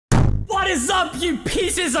What is up, you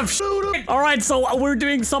pieces of shit? Alright, so we're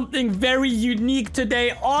doing something very unique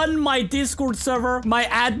today. On my Discord server, my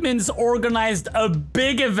admins organized a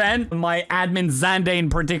big event. My admin, Zande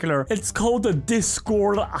in particular. It's called the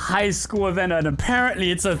Discord High School event, and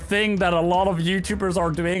apparently it's a thing that a lot of YouTubers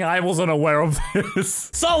are doing. I wasn't aware of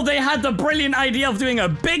this. So they had the brilliant idea of doing a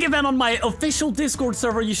big event on my official Discord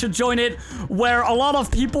server. You should join it, where a lot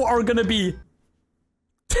of people are gonna be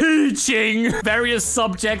teaching various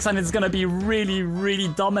subjects, and it's gonna be really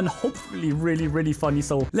dumb and hopefully really funny.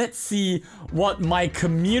 So let's see what my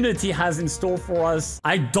community has in store for us.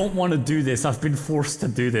 I don't want to do this. I've been forced to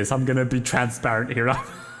do this. I'm gonna be transparent here.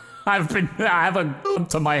 I have a gun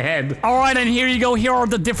to my head. All right, and here you go. Here are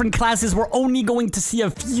the different classes. We're only going to see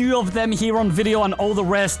a few of them here on video, and all the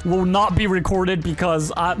rest will not be recorded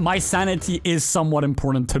because my sanity is somewhat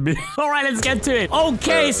important to me. All right, let's get to it.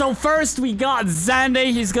 Okay, so first we got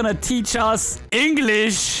Zande. He's gonna teach us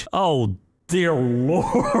English. Oh, dear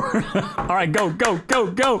Lord. All right, go.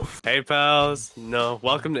 Hey, pals.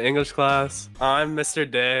 Welcome to English class. I'm Mr.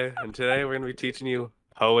 Day, and today we're gonna be teaching you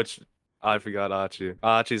poetry. I forgot Achi.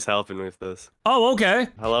 Achi's helping me with this. Oh, okay.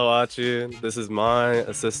 Hello, Achi. This is my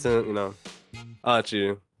assistant, Achi,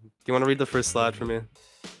 do you want to read the first slide for me?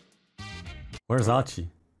 Where's Achi?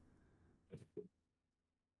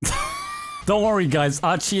 Don't worry, guys.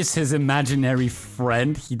 Achi is his imaginary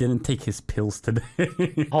friend. He didn't take his pills today.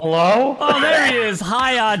 Hello? Oh, there he is.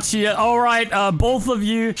 Hi, Achi. All right, both of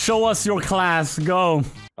you, show us your class. Go.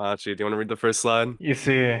 Achi, do you want to read the first slide? You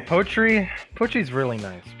see, poetry's really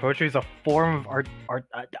nice. Poetry is a form of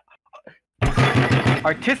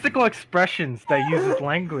artistical expressions that uses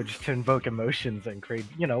language to invoke emotions and create,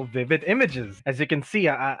 vivid images. As you can see,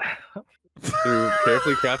 Through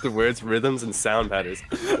carefully crafted words, rhythms, and sound patterns,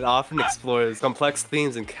 it often explores complex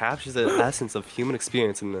themes and captures the essence of human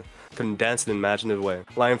experience in a condensed and imaginative way,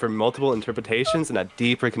 allowing for multiple interpretations and a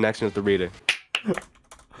deeper connection with the reader.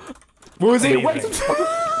 Woozy,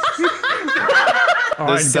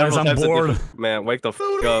 Alright, guys, I'm bored. Man, wake the f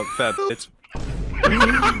up, fat bitch.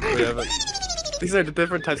 These are the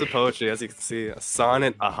different types of poetry, as you can see. A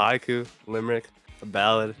sonnet, a haiku, limerick, a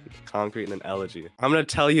ballad, concrete, and an elegy. I'm gonna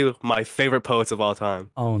tell you my favorite poets of all time.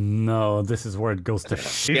 Oh no, this is where it goes to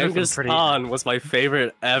shit. Genghis Khan was my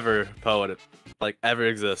favorite ever poet, ever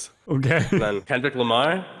exists. Okay. And then Kendrick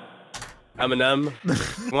Lamar, Eminem,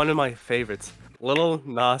 one of my favorites. Lil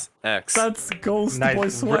Nas X. That's Ghost Boy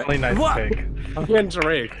Sweat. Really nice pick. And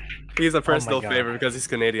Drake. He's a personal favorite because he's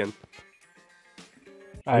Canadian.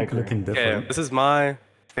 I agree. Okay, this is my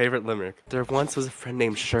favorite limerick. There once was a friend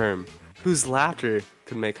named Sherm, whose laughter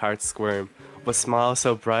could make hearts squirm. With smile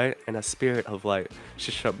so bright and a spirit of light,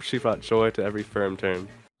 she brought joy to every firm turn.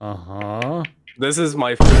 Uh-huh. This is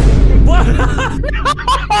my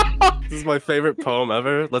This is my favorite poem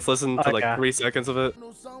ever. Let's listen to 3 seconds of it.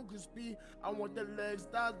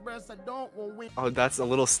 Oh, that's a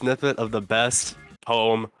little snippet of the best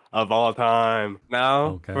poem of all time.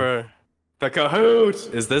 Now for the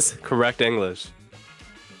Kahoot. Is this correct English?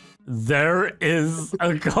 There is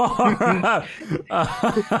a car.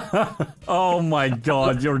 Oh my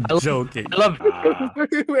god, you're joking. I love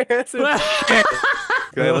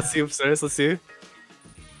Okay, let's see upstairs. Let's see.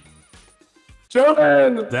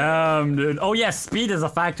 Jordan! Damn, dude. Oh yeah, speed is a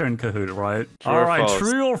factor in Kahoot, right? Alright,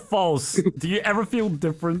 true or false? Do you ever feel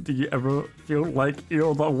different? Do you ever feel like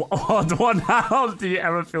you're the odd one out? Do you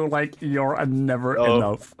ever feel like you're never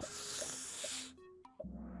enough?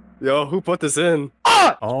 Yo, who put this in?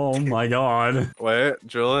 Oh my god. Wait,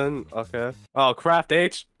 Julian? Okay. Oh, Craft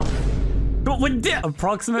H. But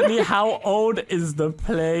approximately how old is the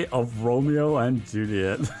play of Romeo and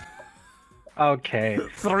Juliet? Okay.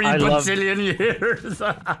 3 bajillion years.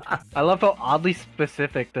 I love how oddly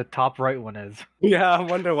specific the top right one is. Yeah, I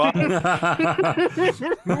wonder why.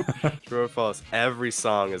 True or false? Every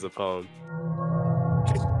song is a poem.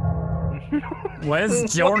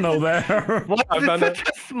 Where's Giorno there? Why is it such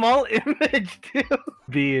a small image, too?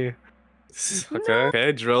 B.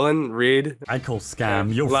 Okay, Drillin, read. I call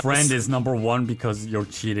scam. Your friend is #1 because you're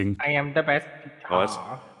cheating. I am the best. What?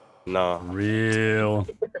 No. Real.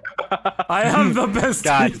 I am the best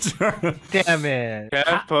teacher. Damn it.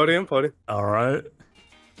 Okay, podium. Alright.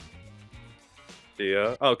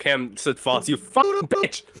 Yeah. Oh, Cam said false. You fucking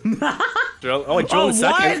bitch. Drillin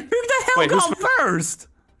second. Who the hell got first?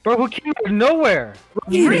 Bro, who came out of nowhere?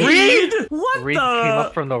 Reed? What Reed the? came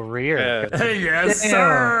up from the rear. Yeah. Yes,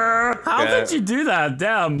 sir. How Okay. did you do that?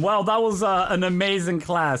 Damn. Well, that was an amazing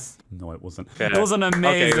class. No, it wasn't. Okay. It was an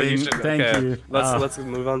amazing. Thank okay. you. Let's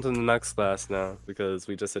move on to the next class now because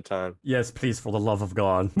we just hit time. Yes, please, for the love of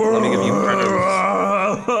God. Let me give you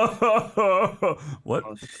What?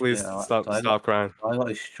 Oh, Please shit, stop crying. I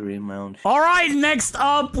got a stream round. All right, next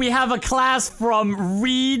up, we have a class from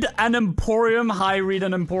Reed and Emporium. Hi, Reed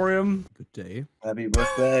and Emporium. Good day. Happy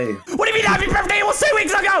birthday. What do you mean happy birthday? It was 2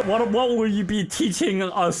 weeks ago! What will you be teaching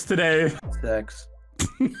us today? Sex.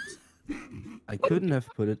 I couldn't have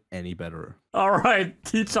put it any better. All right,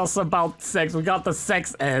 teach us about sex. We got the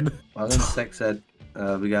sex ed. Well, in sex ed,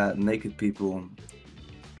 we got naked people.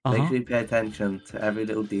 Make sure you pay attention to every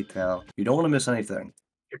little detail. You don't want to miss anything.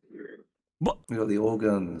 What? We got the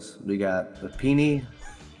organs. We got the peenie,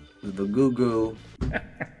 the goo-goo,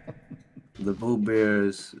 the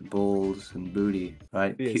boobies, balls, and booty.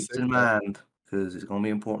 Right? Yeah, Keep it in mind, because it's going to be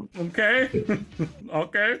important. Okay.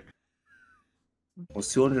 Okay.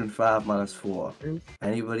 What's 205 minus 4?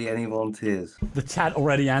 Anybody, any volunteers? The chat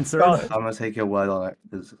already answered. I'm going to take your word on it,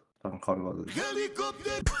 because I can't talk about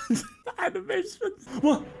this. Animations.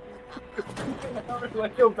 What? A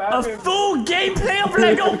full gameplay of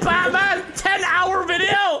Lego Batman 10-hour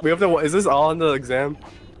video. We have to. Is this all in the exam?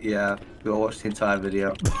 Yeah, we'll watch the entire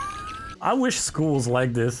video. I wish schools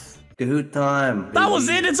like this. Kahoot time! That was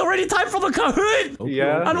it. It's already time for the Kahoot.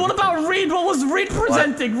 Yeah. And what about Reed? What was Reed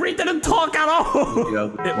presenting? Reed didn't talk at all.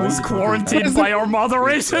 It was quarantined by our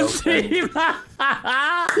moderation team.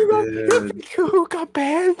 Dude, Who got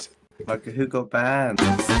banned? my Kahoot got banned.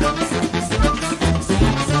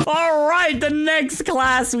 All right, the next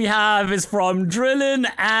class we have is from Drillin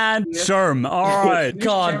and Sherm. All right,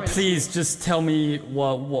 God, please just tell me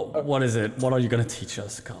what is it? What are you gonna teach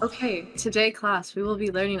us, God? Okay, today class we will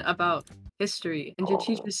be learning about history, and your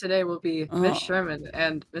teachers today will be Miss Sherman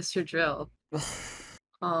and Mr. Drill. We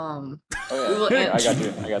will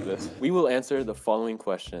I got this. We will answer the following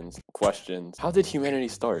questions. How did humanity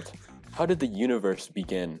start? How did the universe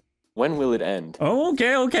begin? When will it end? Oh,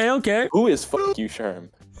 okay. Who is fuck you, Sherm?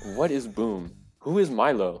 What is Boom? Who is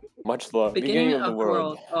Milo? Much love. beginning of the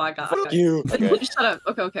world. Oh, I got Fuck it. you. Okay. Just shut up.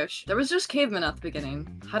 Okay. There was just cavemen at the beginning,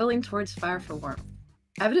 huddling towards fire for warmth.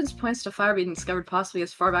 Evidence points to fire being discovered possibly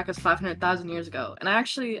as far back as 500,000 years ago, and I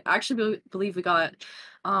actually believe we got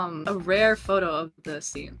a rare photo of the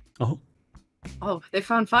scene. Oh. Oh, they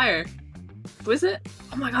found fire. Who is it?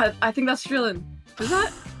 Oh my god, I think that's Drillin. Is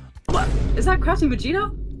that? What? Is that Crafty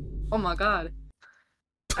Vegeto? Oh my god.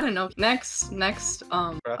 I don't know. Next. Craft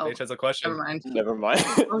H has a question. Never mind. Never mind.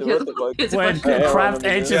 Here's a Wait, question. Craft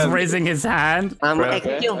H is raising his hand.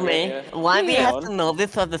 Excuse me, why we have to know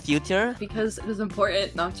this for the future? Because it is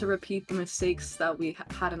important not to repeat the mistakes that we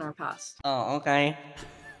had in our past. Oh, okay.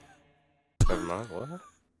 Never mind. What?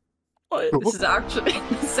 This is actually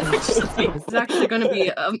going to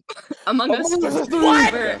be Among Us.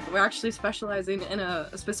 What? We're actually specializing in a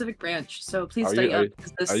specific branch, so please study up.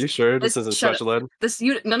 Are you sure this isn't special ed? This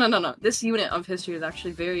unit, no. This unit of history is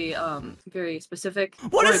actually very specific.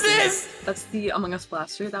 What is this? That's the Among Us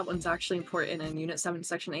blaster. That one's actually important in Unit 7,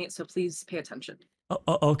 Section 8. So please pay attention.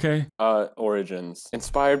 Okay. Origins.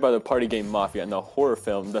 Inspired by the party game Mafia and the horror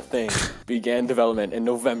film The Thing, began development in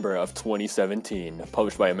November of 2017.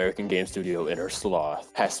 Published by American game studio Inner Sloth.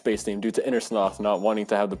 Has space theme due to Inner Sloth not wanting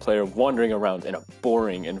to have the player wandering around in a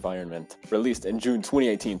boring environment. Released in June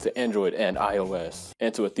 2018 to Android and iOS,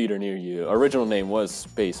 and to a theater near you. Original name was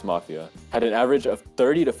Space Mafia. Had an average of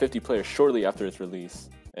 30 to 50 players shortly after its release,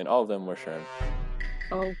 and all of them were shared.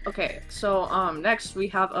 Oh, okay. So next we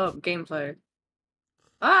have gameplay.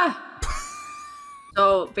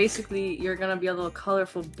 So basically, you're gonna be a little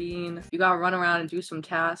colorful bean. You gotta run around and do some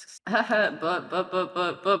tasks.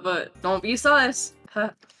 but don't be sus.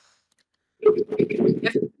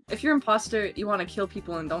 If you're imposter, you want to kill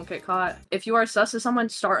people and don't get caught. If you are sus to someone,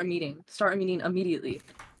 start a meeting. Start a meeting immediately.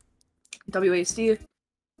 WASD,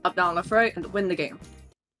 up, down, left, right, and win the game.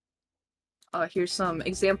 Here's some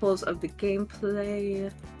examples of the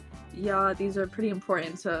gameplay. Yeah, these are pretty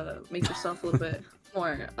important to make yourself a little bit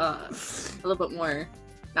more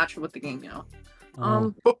natural with the game, you know.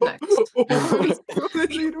 Next.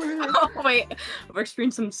 Oh wait, we're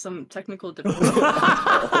experiencing some technical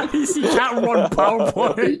difficulties. You can't run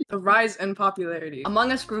PowerPoint. The rise in popularity.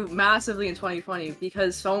 Among Us grew massively in 2020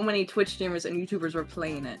 because so many Twitch streamers and YouTubers were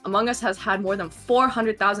playing it. Among Us has had more than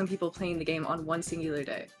 400,000 people playing the game on one singular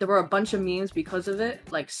day. There were a bunch of memes because of it,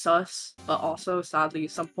 like sus, but also sadly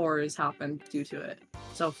some horrors happened due to it.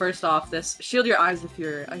 So first off, this shield your eyes if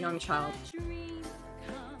you're a young child.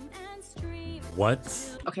 What?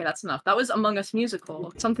 Okay, that's enough. That was Among Us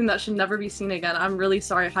musical. Something that should never be seen again. I'm really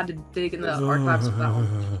sorry I had to dig in the archives for that one.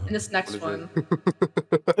 And this next one.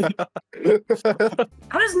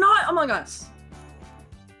 That is not Among Us!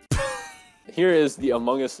 Here is the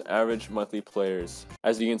Among Us average monthly players.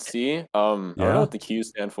 As you can see, I don't know what the Qs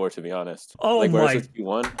stand for, to be honest. Oh like, where my... it says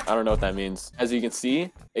Q1, I don't know what that means. As you can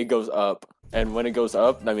see, it goes up. And when it goes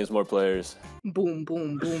up, that means more players. Boom,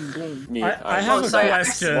 boom, boom, boom. Me, I have a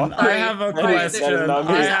question. I have a question.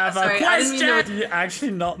 I have a question. Do you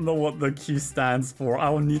actually not know what the Q stands for? I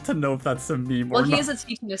will need to know if that's a meme or well, not. he is a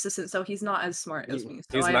teaching assistant, so he's not as smart as me.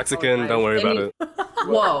 So He's Mexican, don't worry about it.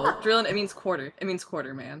 Whoa, Drillin, it means quarter. It means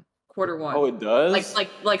quarter, man. Quarter one. Oh, it does?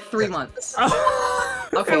 Like 3 months.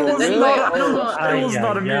 Okay, Oh, then really? anyway, I don't know. It was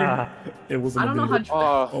not a meme. It was I don't know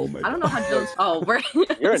how. Oh my I don't know how Drillin. Oh, we're.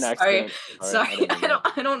 You're an sorry. accident. Sorry, I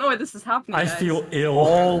don't know why this is happening. I guys. feel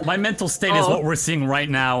ill. My mental state is what we're seeing right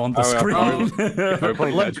now on the screen. We're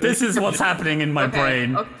playing This is what's happening in my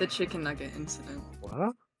brain. Okay, the chicken nugget incident.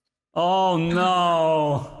 What? Oh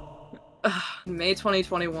no. May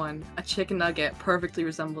 2021, a chicken nugget perfectly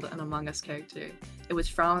resembled an Among Us character. It was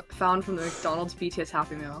found from the McDonald's BTS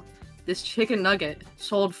Happy Meal. This chicken nugget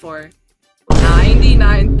sold for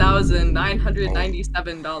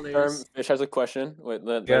 $99,997. Fish has a question. Wait,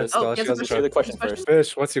 Yes, let's she has a hear the question first.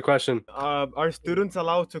 Fish, what's your question? Are students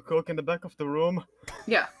allowed to cook in the back of the room?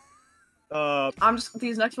 Yeah.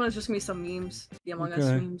 These next one is just gonna be some memes. The Among Us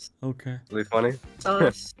memes. Okay. Really funny?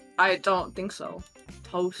 I don't think so.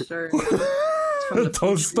 Toaster.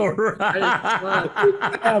 Toaster.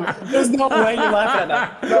 There's no way you laugh at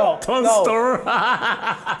that. No. Toaster.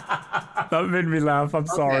 That made me laugh. I'm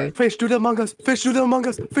sorry. Fish, do the Among Us. Fish, do the Among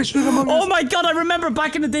Us. Fish, do the Among Us. Oh my god, I remember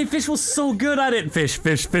back in the day, Fish was so good at it. Fish.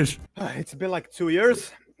 It's been like 2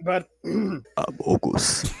 years, but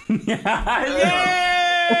August.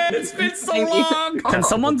 Yeah! It's been so long. Can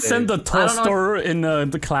someone send the toaster in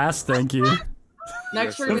the class? Thank you.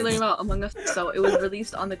 Next, we're gonna be learning about Among Us. So it was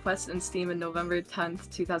released on the Quest and Steam in November 10th,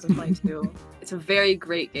 2022. It's a very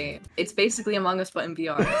great game. It's basically Among Us but in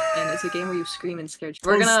VR, and it's a game where you scream and scare.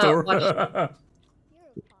 We're gonna watch.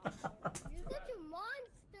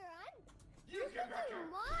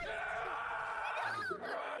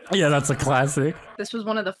 Yeah, that's a classic. This was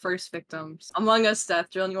one of the first victims. Among Us death.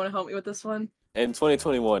 Jillian, you want to help me with this one? In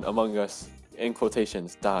 2021, Among Us, in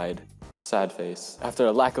quotations, died. Sad face. After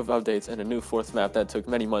a lack of updates and a new fourth map that took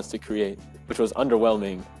many months to create, which was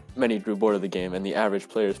underwhelming, many grew bored of the game and the average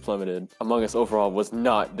players plummeted. Among Us overall was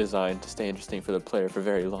not designed to stay interesting for the player for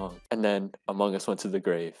very long. And then Among Us went to the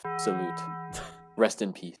grave. Salute. Rest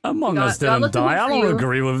in peace. Among Us didn't die. I don't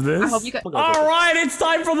agree with this. I hope you Alright, it's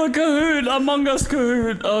time for the Kahoot! Among Us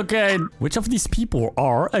Kahoot! Okay. Which of these people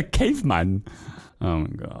are a caveman? Oh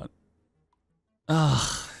my god.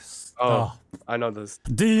 Oh, I know this.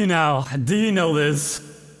 Do you know this?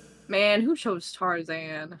 Man, who chose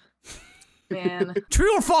Tarzan? Man.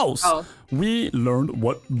 True or false? Oh. We learned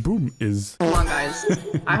what boom is. Come on, guys.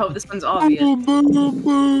 I hope this one's obvious.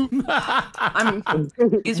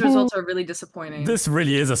 These results are really disappointing. This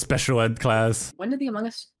really is a special ed class. When did the Among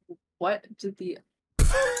Us... What did the...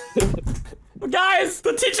 Guys,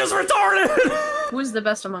 the teacher's retarded! Who is the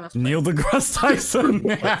best Among Us player? Neil deGrasse Tyson.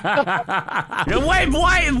 Wait,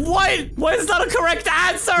 why is that a correct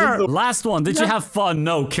answer? Last one, did you have fun?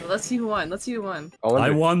 No. Let's see who won. Let's see who won.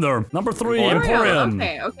 I wonder. Number 3, Emporium.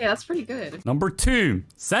 Okay, that's pretty good. Number 2,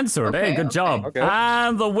 Censored. Okay, Hey, good job. Okay.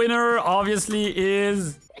 And the winner, obviously,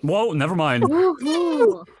 is... Whoa, never mind.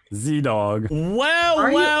 Z-Dog.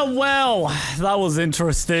 Well, that was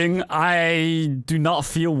interesting. I do not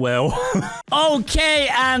feel well. Okay,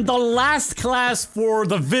 and the last class for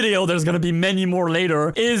the video, there's gonna be many more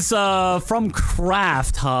later, is from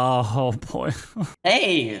Craft. Oh boy.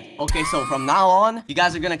 Hey, okay, so from now on, you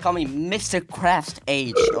guys are gonna call me Mr. Craft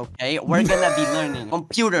Age, okay? We're gonna be learning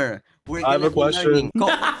computer. I have a question.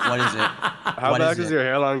 What is it? How back does your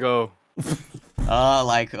hairline go?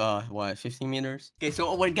 What, 15 meters? Okay,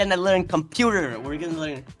 so we're gonna learn computer, we're gonna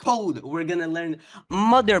learn code, we're gonna learn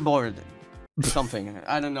motherboard. Something,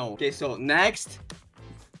 I don't know. Okay, so next.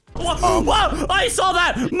 Wow, I saw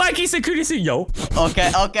that! Mikey Security, yo.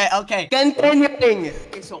 Okay. Continuing.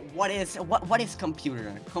 Okay, so what is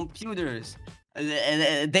computer? Computers.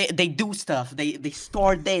 They do stuff. They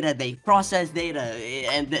store data. They process data,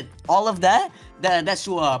 and all of that's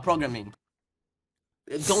programming.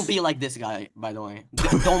 Don't be like this guy, by the way.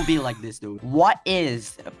 Don't be like this dude. What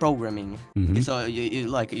is programming? So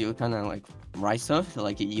you kind of like write stuff. So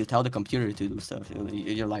like you tell the computer to do stuff.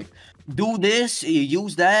 You're like, do this, you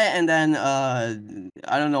use that, and then I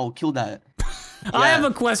don't know, kill that. I have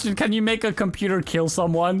a question. Can you make a computer kill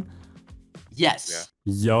someone? Yes.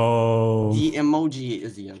 Yo. The emoji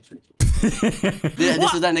is the answer.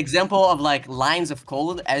 This is an example of like lines of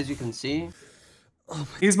code, as you can see.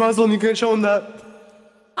 He's Muslim. You can't show him that.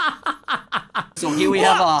 So here we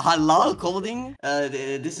have a halal coding.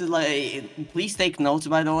 This is like, please take notes,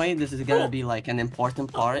 by the way. This is gonna be like an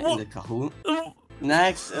important part in the Kahoot.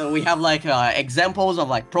 Next, we have like examples of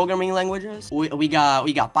like programming languages. We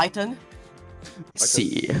got Python,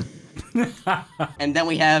 C, and then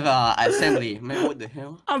we have assembly. Man, what the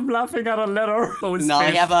hell? I'm laughing at a letter. No,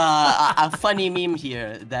 I have a funny meme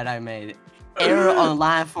here that I made. Error on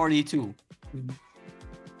line 42.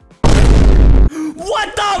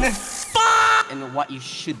 What the fuck? And what you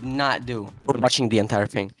should not do. We're watching the entire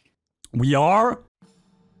thing. We are?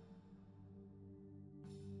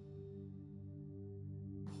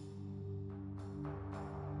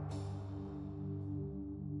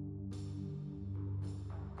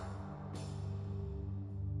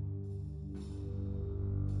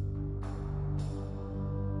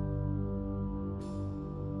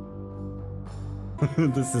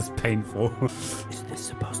 This is painful. Is this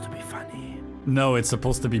supposed to be funny? No, it's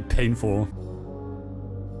supposed to be painful.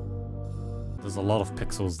 There's a lot of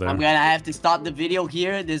pixels there. I'm gonna have to stop the video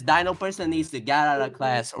here. This dino person needs to get out of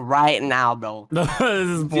class right now, bro. This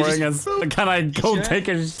is boring as... Can I go take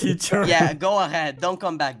a teacher? Yeah, go ahead. Don't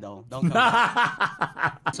come back, though. Don't come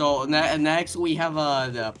back. So, next we have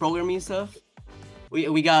the programming stuff.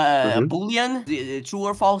 We got a boolean, the true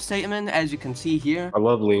or false statement, as you can see here. I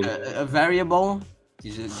love lean. A variable.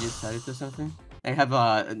 Did you set it to something? I have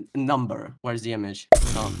a number. Where's the image?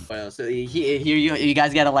 Oh, well, so here you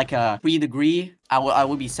guys get like a 3-degree. I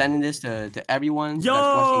will be sending this to everyone that's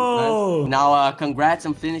watching class. Now, congrats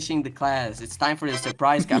on finishing the class. It's time for the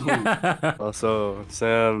surprise Kahoot. Also,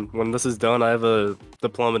 Sam, when this is done, I have a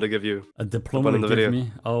diploma to give you. A diploma to give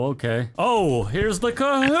me? Oh, okay. Oh, here's the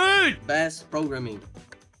Kahoot! Best programming.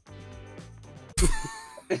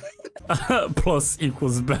 Plus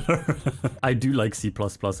equals better. I do like C++,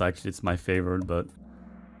 actually. It's my favorite, but...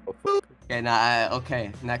 Okay, now,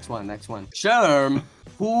 okay. Next one. Sherm,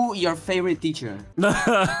 who your favorite teacher?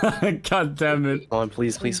 God damn it. Come on,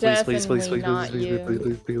 please. Why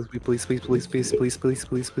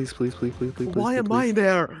am I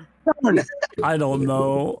there? I don't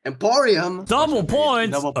know. Emporium. Double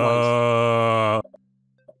points. Double points.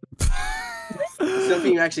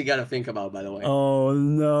 Something you actually gotta think about, by the way. Oh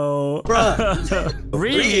no. Bruh.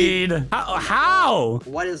 Read. How?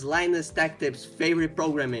 What is Linus Tech Tip's favorite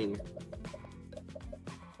programming?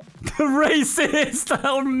 Racist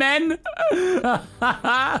men.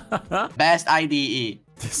 Best IDE.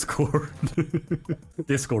 Discord.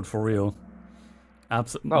 Discord for real.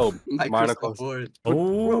 Absolutely. Oh, Microsoft Word.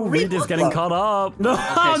 Oh, Reed is getting caught up. No,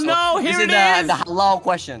 Okay, so no, here it is. The halal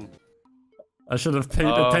question. I should have paid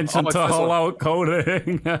attention to halal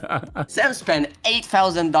coding. Sam spent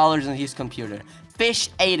 $8,000 on his computer. Fish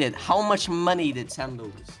ate it. How much money did Sam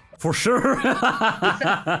lose? For sure.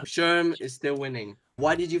 Sherm is still winning.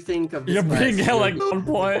 What did you think of this? You're being held at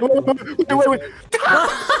gunpoint. Wait.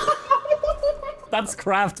 That's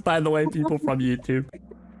craft, by the way, people from YouTube.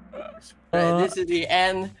 This is the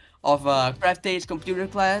end of Craft Age computer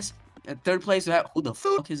class. At third place, we have... Who the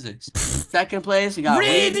fuck is this? Second place, we got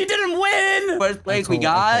Reed, you didn't win! First place, we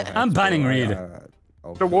got... I'm banning Reed.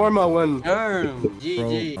 The warm-up one.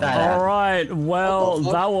 GG. Alright, well,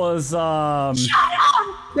 that was, Shut up!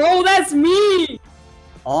 Bro, that's me!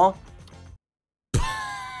 Oh?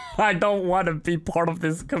 I don't want to be part of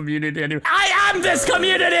this community anymore. I am this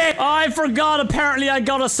community! Oh, I forgot, apparently I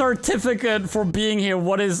got a certificate for being here.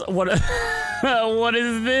 What is this?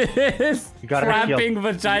 Crafting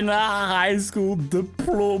Vagina High School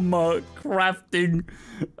Diploma Crafting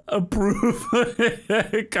Approved.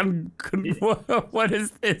 What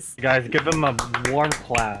is this? You guys, give him a warm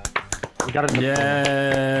clap. You got a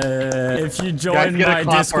yeah. If you join my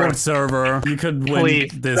Discord server, you could win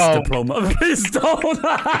this diploma. Please don't.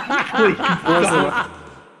 Please don't.